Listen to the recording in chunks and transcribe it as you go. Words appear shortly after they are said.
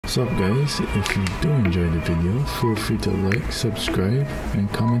So up guys, if you do enjoy the video, feel free to like, subscribe and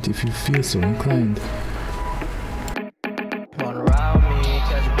comment if you feel so inclined.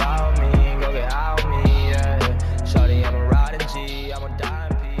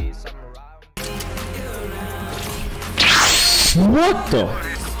 What the?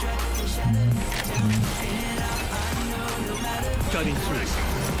 Cutting through.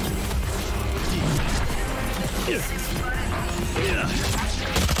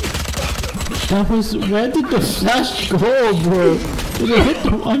 That was, where did the flash go, bro? Did it hit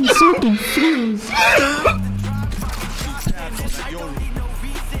the, I'm so confused.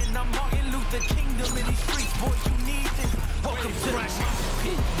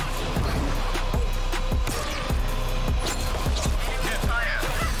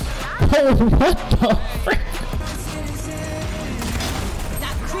 Oh, what the frick?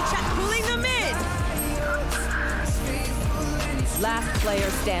 That creature pulling them in. Last player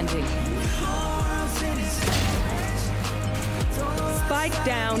standing. Spike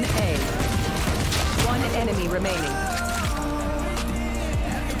down A. One enemy remaining.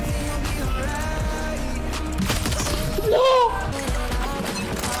 No!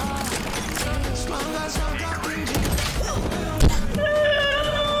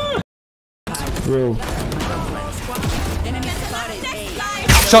 Bro.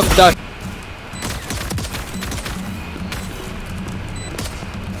 Shot that.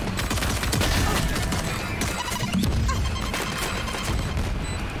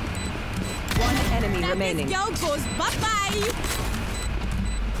 One enemy remaining. This girl goes bye-bye.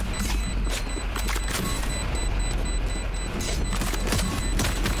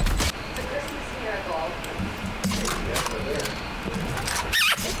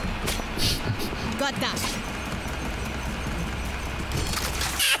 Got that.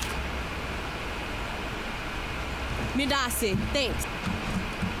 Midasi, thanks.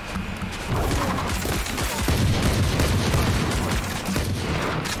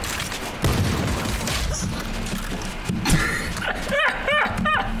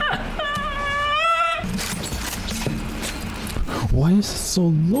 Why is it so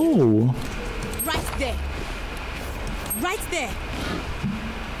low? Right there. Right there.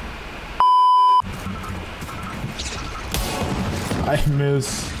 I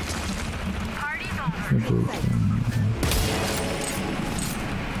miss.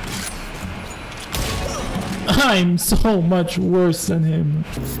 I'm so much worse than him.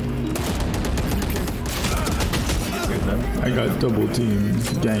 I got double team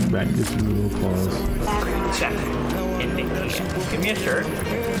gangbang if you will pause. Check. Indignation. Give me a shirt.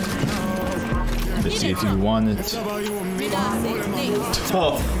 Let's see if you want it. Midasi, thanks.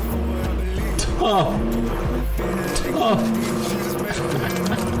 Tough. Tough. Tough.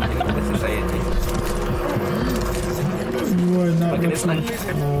 You are not Look at this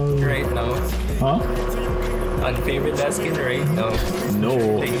looking right now. Huh? Unfavorite that skin right now. No.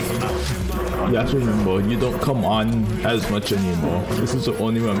 You have to remember, you don't come on as much anymore. This is the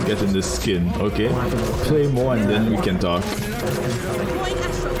only way I'm getting this skin, okay? Play more and then we can talk.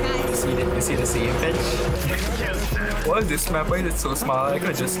 You see the same bitch? What is this map? Why is it so small? I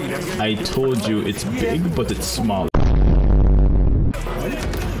could just see them. I told you it's big, but it's small.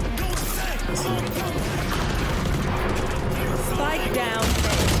 Spike down.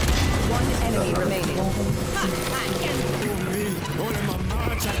 One enemy remaining.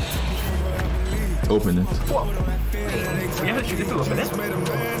 Open it. We have a trigger to open it?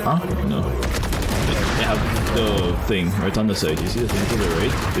 Huh? No. They have the thing right on the side. You see the thing to the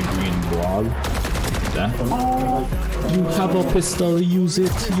right? The green blob. That. You have a pistol, use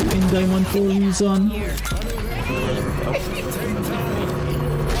it. You in diamond for a reason.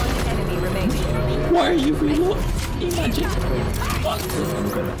 Why are you reload? Imagine. What?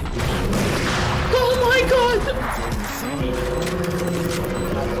 Oh my god!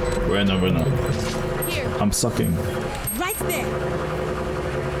 We're no. I'm sucking. Right there.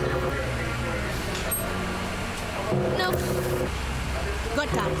 No. Got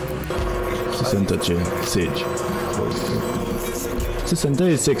that. 60 Sage. 60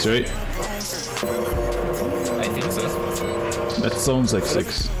 is 6, right? I think so. That sounds like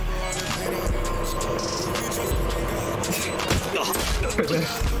 6.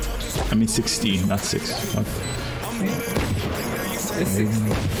 I mean 16, not 6. Okay. It's 6.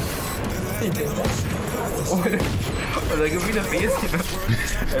 Like, give me the face, you know?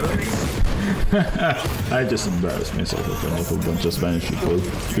 I don't think. I just embarrassed myself in front of a bunch of Spanish people.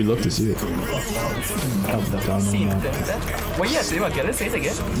 We love to see it. Well, yeah, say what? Get it? Say it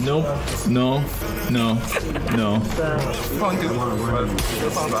again. No, no, no, no. Found two.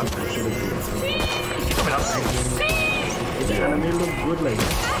 Still found one. Coming up. It look good like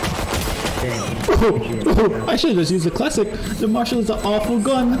Oh, I should just use the classic. The Marshall is an awful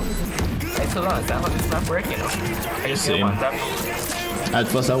gun. Hey, so long, is that how this map work, you know? I just Same. didn't want that. At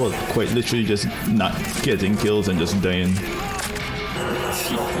first, I was quite literally just not getting kills and just dying.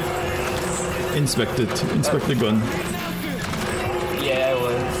 Inspect it. Inspect the gun. Yeah, I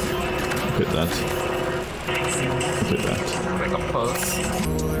was. Look at that. Look at that. Like a pulse.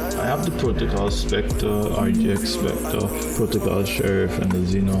 I have the Protocol Spectre, RGX Spectre, Protocol Sheriff, and the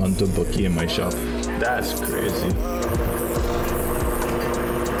Xeno Hunter Bucky in my shop. That's crazy.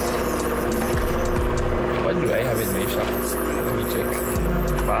 What do I have in my shop? Let me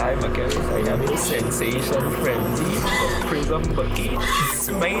check. 5, okay. I have the Sensation Frenzy, the Prism Bucky,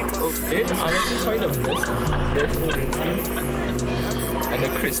 Smite of it, honestly kind of this and the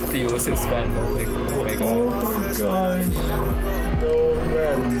Christiosis Vandal. Like, oh my god. Oh my gosh. No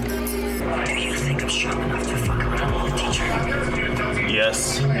man. You think I'm strong enough to fuck around with the teacher?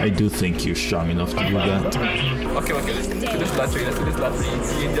 Yes, I do think you're strong enough to do that. Okay, let's do this last three.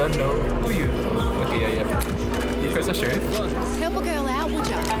 You don't know who you. Okay, yeah. You press a shirt. Help a girl out, would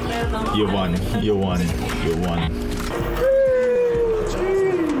ya? You won. You won. You won.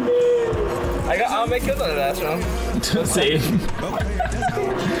 I'll make it on the last round. Same.